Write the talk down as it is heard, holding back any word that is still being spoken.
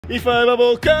If I ever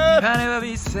woke up, I never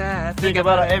be sad. think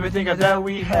about everything that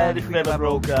we had if we ever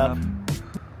broke up.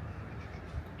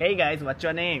 Hey guys, what's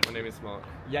your name? My name is Mark.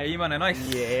 Yeah, Iman, nice.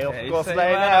 Yeah, of course,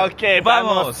 right now. Okay,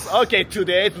 vamos. Okay,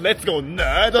 today, let's go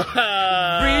nerd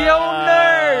hunt. Real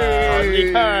nerd.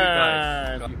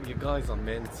 You guys are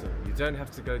mental. You don't have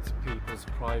to go to people's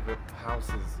private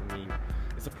houses. I mean,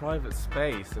 it's a private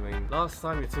space. I mean, last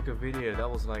time you took a video, that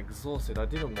was like exhausted. I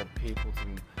didn't want people to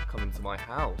come into my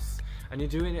house. And you're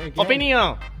doing it again.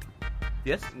 Opinion.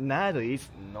 Yes? Nerd is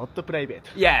not private.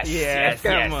 Yes. Yes, Yes.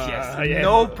 come on. Yes. Yes.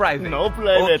 No private. No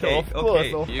private, Okay, of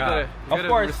course. okay. You gotta, Of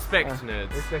course. respect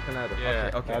nerds. Respect nerd.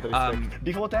 Yeah. Okay. Respect.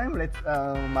 Before time, let's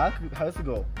Mark, how's it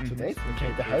go? Today,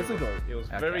 okay, the how's it go? It was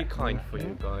very kind for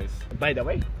you guys. By the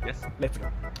way, Yes. let's go.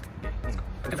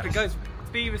 Guys,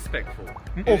 be respectful. Of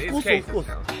It's course, Kate's of course.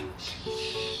 house.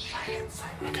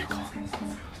 Okay, go.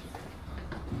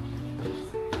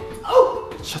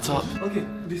 Shut up. Okay,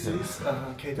 this is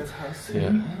Kate's house. Yeah.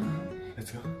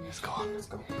 Let's go. Let's go on. Let's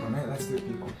go. Oh man, let's do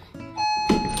people.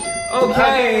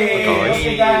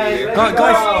 Okay. Guys,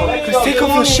 take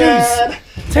off your shoes.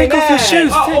 Take off your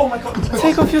shoes. Oh my god.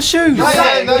 Take off your shoes.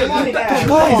 Guys,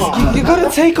 you gotta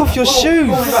take off your shoes.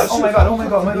 Oh my god. Oh my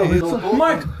god. Oh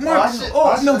my god. Mark.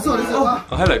 Oh no. Oh,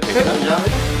 hello.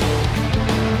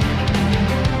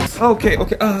 Okay.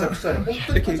 Okay.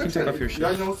 Okay. You can take off your shoes.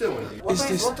 Is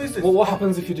this? Well, what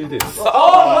happens if you do this?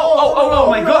 Oh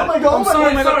my god. I'm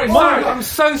sorry. Mark, I'm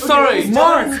so sorry.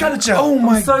 Mark. Culture. Oh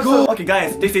my god. Okay,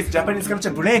 guys, this is Japanese culture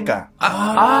breaker.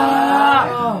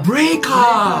 Breaker.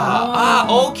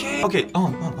 Okay. Okay. This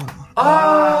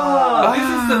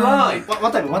is the line.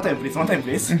 One time,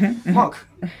 please. Mark.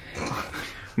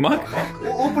 Mark?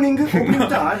 Opening time.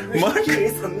 Mark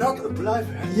is not private.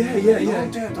 Yeah.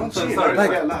 Don't So cheat. sorry.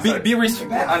 Like, Be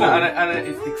respectful. And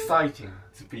it's exciting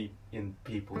to be in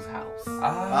people's house.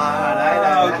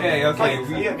 Okay.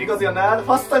 Yeah, because you're not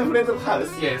first time friends of house.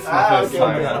 Yes, my first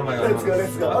time. Okay. Oh my God.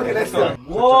 Let's go. Okay, let's go.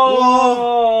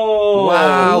 Whoa!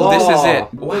 Wow, this is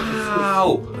it.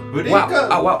 Wow. ブレーカ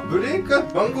ー、 Wow. ブレーカ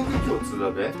ー万国共通だ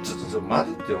べ。ちょっと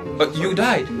待ってよ。You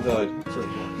died.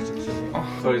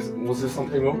 Sorry, was there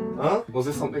something wrong? あ Was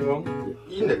there something wrong?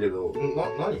 いいんだけど、何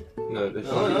No,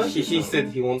 he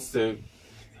said he wants to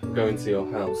go into your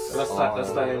house.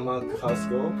 Last time Mark house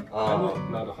go. あ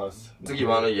Not a house. 次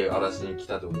はあの家荒らしに来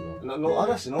たってことだ。No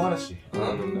嵐。 Yeah.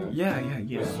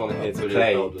 Just wanted here そ to れ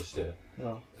play. やろうとして。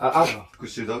 復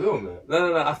讐だべ、おめえ。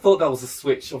 No, I thought that was a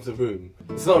switch of the room.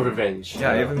 It's not revenge.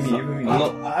 Yeah, even me. I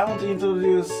want to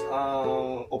introduce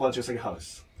Open Chusagi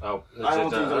house. あ、じあゃ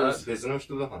あ別の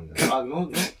人だはんだよ。No. う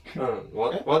ん、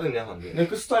わでねはんで。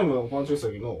 Next time Open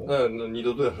Chusagi no. 二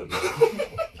度とやるんだ。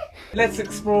 Let's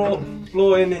explore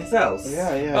in his house.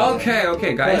 Yeah.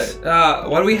 Okay, guys.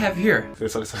 What do we have here?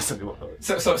 Sorry.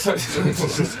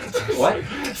 What?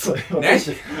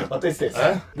 What is this?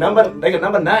 Number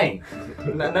 9.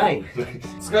 9.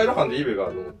 使えるはんでイベがあ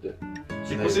ると思って。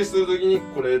引っ越しするときに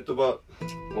これとば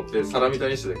持って皿みた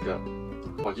いにしてだけど、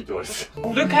バキって言われて。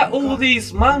 Look at all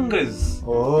these mangas.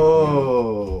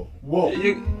 Oh. Whoa.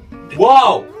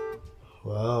 Wow.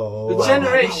 Wow. The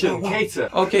generation cater.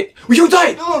 Okay. You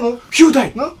died! No. You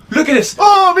died! No. Look at this!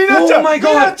 Oh, Minacha! Oh my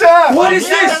god! Minacha! What is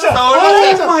this? Minacha!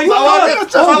 Oh my god!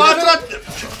 触るなって。め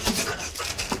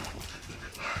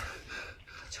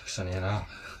ちゃくちゃねえな。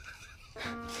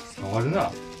触る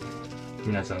な。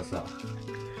みなちゃんさ。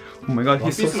 Oh my god, ワンピ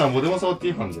ースなんぼでも触ってい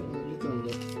いはんだよ。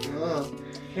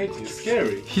 It's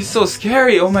scary. he's so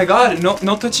scary. Oh my god. No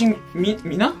touching me,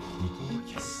 Mina? 日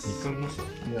韓の人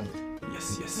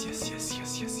Yes.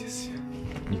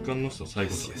 日韓の人最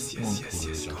後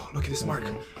Yes. Oh, look at this mark.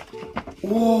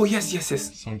 Oh, yes.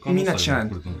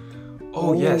 Mina-chan.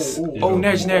 Oh, yes. Oh,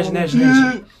 Nerj.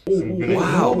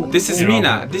 Wow, this is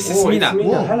Mina.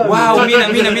 Wow,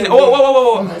 Mina.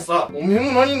 Oh. さ、おめえ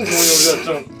も何にも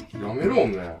やめろお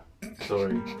めえ。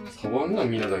Sorry. 触んな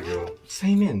みんなだけど。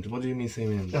Same end. What do you mean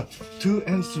same end? 2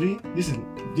 and 3. This is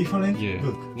different Yeah.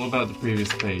 book. What about the previous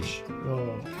page? Oh.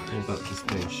 What about this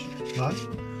page? What?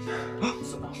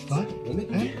 おめ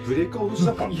え、ブレーカー落とし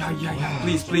たか Yeah.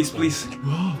 Please.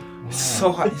 It's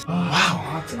so hot.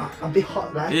 Wow. A bit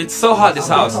hot, right? It's so hot, this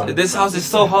house. This house is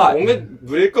so お hot. めえ、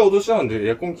ブレーカー落としたんで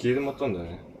エアコン消えてまったんだよ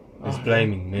ね。 He's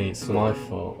blaming me. It's my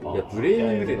fault. いや、ブレ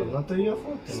ーミングで。 Not your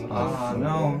fault.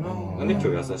 No. なんで今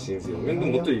日優しいんですよ。おめえで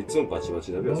もっといつもバチバ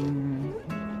チだべよ。 What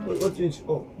did you?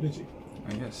 Oh, did you?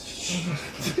 Yes.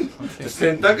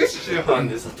 選択肢中半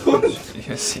でさ。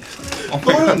 Yes. こ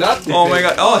ういうのなってて。 Oh my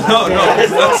god. Oh, no.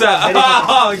 That's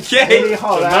oh, okay.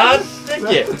 なって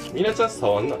け。みなちゃん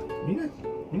触んな。み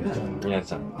な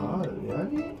ちゃん。Ah,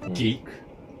 really? ギーク。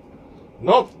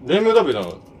な、レムダベだな。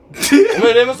お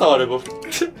前レム触れば、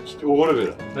おごるべ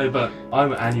だ。No, but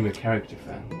I'm an anime character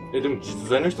fan. でも実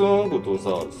在の人のことをさ、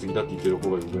好きだって言ってる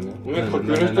方がいいよね。お前架空の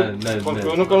No, 人、 no, no, no, 架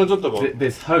空の彼女とか。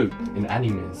There's hope in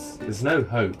animes. There's no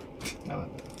hope.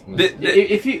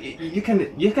 If you can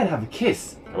have a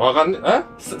kiss. わかんねえ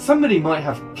Somebody might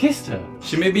have kissed her.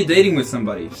 She may be dating with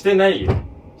somebody. してないよ。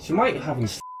 She might have.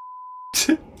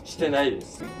 してないで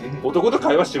す。男と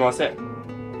会話しません。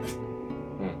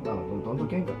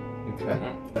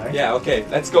Yeah, okay,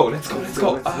 let's go.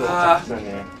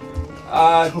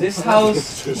 This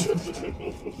house.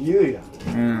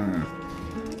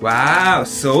 Wow,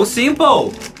 so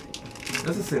simple.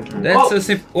 That's so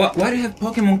simple. Why do you have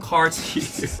Pokemon cards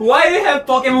here? Why do you have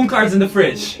Pokemon cards in the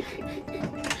fridge?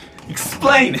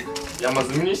 Explain. いや、ま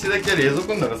ず見にしてだけで冷蔵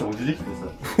庫の中さ、落ちてきてさ。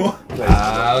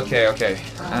Okay.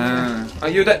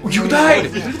 You died. You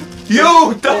died. You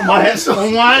died. お前でしょ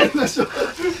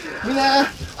みんな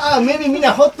みん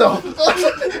なホット痛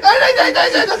い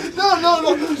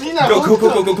Noみんな Go.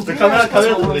 カメラ撮っ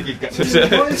て一回。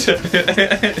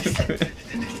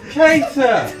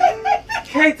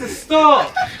Kater, stop!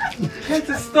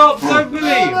 Kater, stop! Don't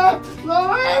believe!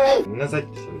 ごめんなさいっ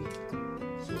てそれ。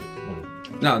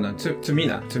No, to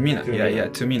Mina. Yeah,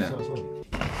 to Mina.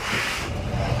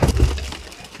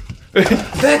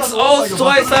 That's all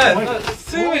twice that.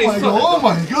 Too many Oh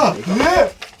my god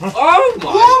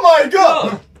Oh my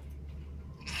god!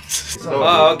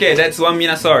 Oh, okay, that's 1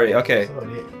 Mina sorry. Okay.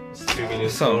 2-minute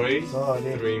story.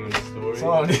 3-minute story.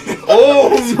 Oh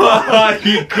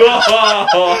my god!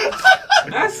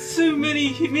 That's too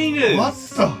many Minas! What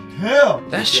the hell?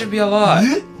 That should be a lot.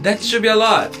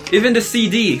 Even the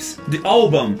CDs, the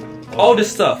album, all the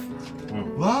stuff.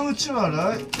 ワンうちは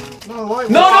ない No,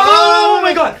 Oh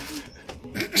my god!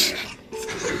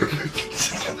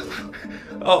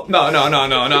 Oh no! No!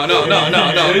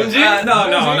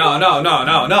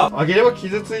 あげれば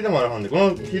傷ついてもらうはんで、この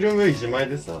フィルム1枚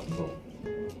でさ、そう。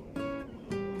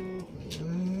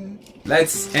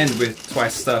Let's end with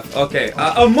twice stuff. Okay,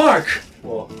 Mark!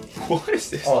 What is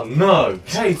this? Oh no!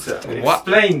 Kater,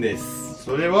 explain this!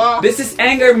 それは、 This is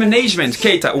anger management,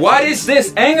 Keita. What is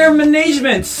this? Anger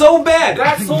management! So bad!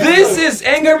 This is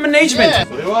anger management!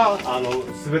 それは、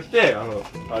滑って、あ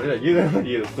れだ、ユダの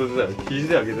家の一つだよ。肘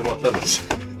であげてもらったんだ。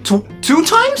Two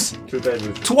times? 2タイ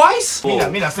ム。Twice?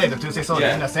 みんな said to say sorry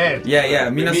みんな said Yeah,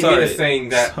 Mina Mina sorry. saying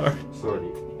that. Sorry.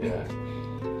 Yeah.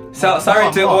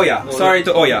 Sorry to Oya. Sorry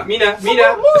to Oya. Mina.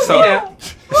 Sorry.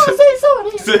 say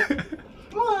sorry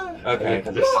Okay.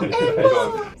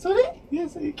 Sorry?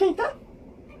 Yes, Keita?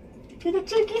 Keita,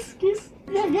 kiss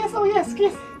Yeah, yes, oh yes,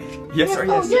 kiss Yes or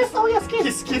yes? Yes, oh yes,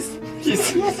 kiss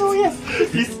Kiss. Yes, oh yes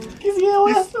Kiss, yeah, oh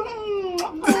yes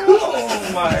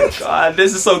Oh my god,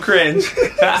 this is so cringe.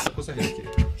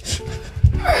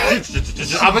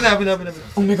 危ない。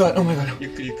 Oh my god. ゆ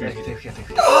っくり。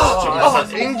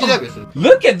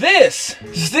Look at this!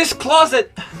 This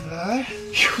closet!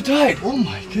 You died! Oh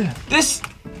my god This...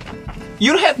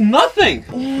 You have nothing!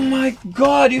 Oh my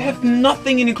god, you have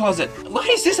nothing in your closet. What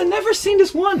is this? I've never seen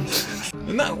this one.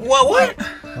 What?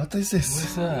 What is this?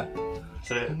 What's that?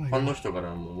 それ、ファンの人か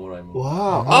らももらいます。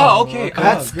 Wow Oh, okay.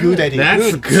 That's good idea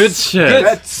That's good shit.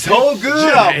 That's so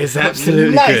good It's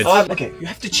absolutely Nice. good. Okay, You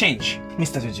have to change.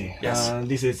 Mr. Juji. Yes.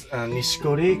 This is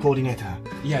Nishikori coordinator.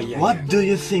 Yeah. What do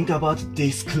you think about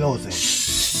this closet?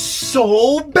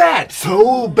 So bad!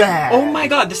 So bad. Oh my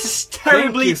god, this is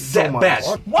terribly you so that much. bad.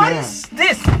 Okay. What is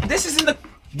this? This is in the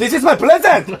This is my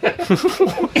present. in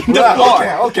the floor.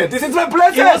 Okay. This is my It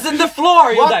present. was in the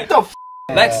floor. You What died. the f?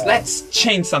 Let's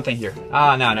change something here.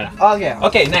 No. Okay.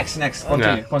 Okay, next.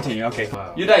 Continue. Okay.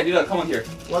 You died. Come on here.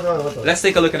 What? Let's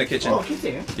take a look in the kitchen. Oh,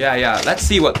 kitchen. Yeah. Let's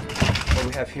see what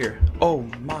we have here. Oh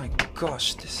my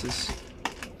gosh, this is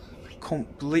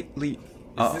completely.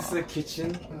 Is this the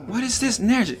kitchen? What is this,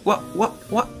 Nerj?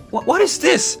 What is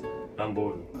this? ダンボ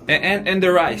ール。 And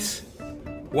the rice.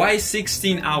 Why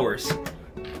 16 hours?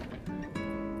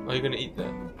 Are you gonna eat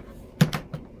that?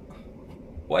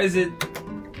 Why is it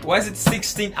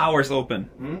 16 hours open?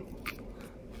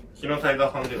 日のタイガ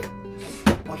ーハンデよ。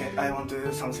 Okay, I want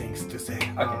to some things to say.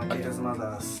 Keita's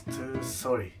mother's too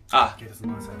sorry. Ah. Keita's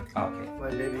mother. Okay. My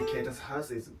baby Keita's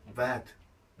house is bad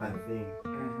thing.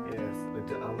 Yes, with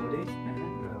the Amori, many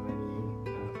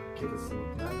Keita's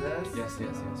mothers. Yes.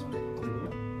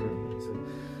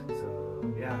 So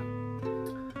yeah.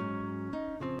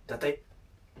 だたい。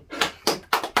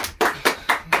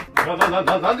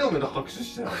なんでおめえ拍手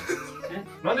してんの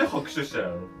なんで拍手してんの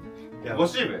Yeah, 欲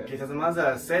しいべ Keita's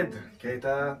mother said,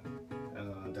 Keita,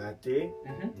 daddy,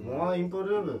 more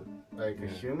improve like a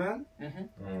human,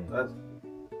 but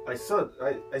I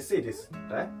say this,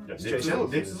 right?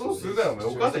 捏造するだよ、お前。お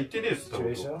母さん言ってねえっす、多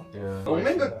分。 Situation? お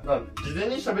めんが事前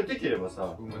に喋ってければ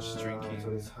さ。 Too much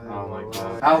drinking. Oh my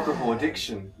god. Alcohol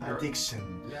addiction. Addiction.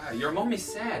 Yeah, your mom is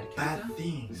sad. Bad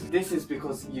things. This is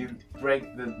because you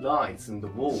break the lights and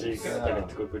the walls.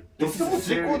 どっちも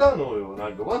事故なのよ。な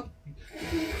んか、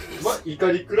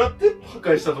怒り食らって破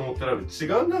壊したと思ったら違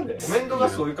うんだね。おめんどが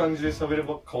そういう感じで喋れ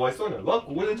ばかわいそうになる。こ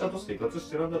こでちゃんと生活し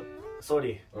てるんだ。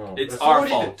Sorry. It's our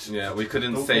fault. Yeah, we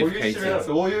couldn't save Katie.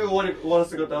 そういう終わら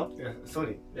せ方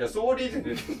Sorry. いや、ソーリーっ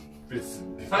て別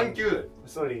に。サンキューだよ。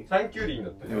Sorry. サンキューでいいんだ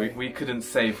って。We couldn't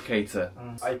save Katie.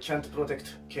 I can't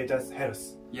protect Keita's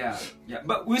health. Yeah,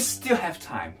 but we still have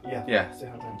time. Yeah. Still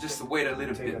have time. Just wait a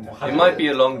little bit more. It might be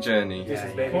a long journey. This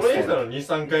is こ baby の家 step. なの2、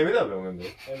3回目だべ、おめんど。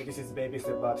 And this is baby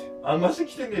step, but あんまし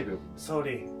来てねえべよ。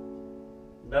 sorry.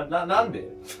 なんで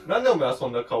お前はそ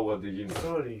んな顔ができるの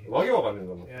Sorry. わけわかんねえん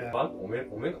だもん。 Yeah. お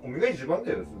めが一番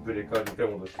だよ、ブレーカーに手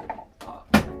戻して。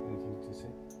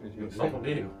なんも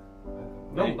ねえよ。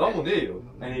なんもねえよ。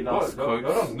 Any だ last から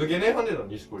quotes? 脱げねえはねえな、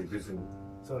西堀別に。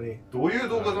 Sorry. どういう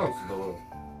動画なんですだか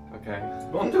Okay. ら。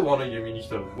なんで罠家見に来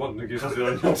たら脱げさせ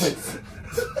られないんです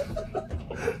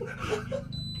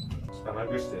汚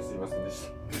くしてすいませんでし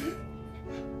た。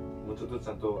もうちょっとち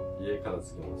ゃんと家から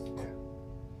つけます。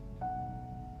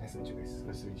 Nice to meet you guys.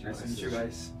 Nice to meet you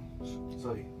guys.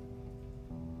 Sorry.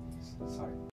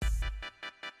 Sorry.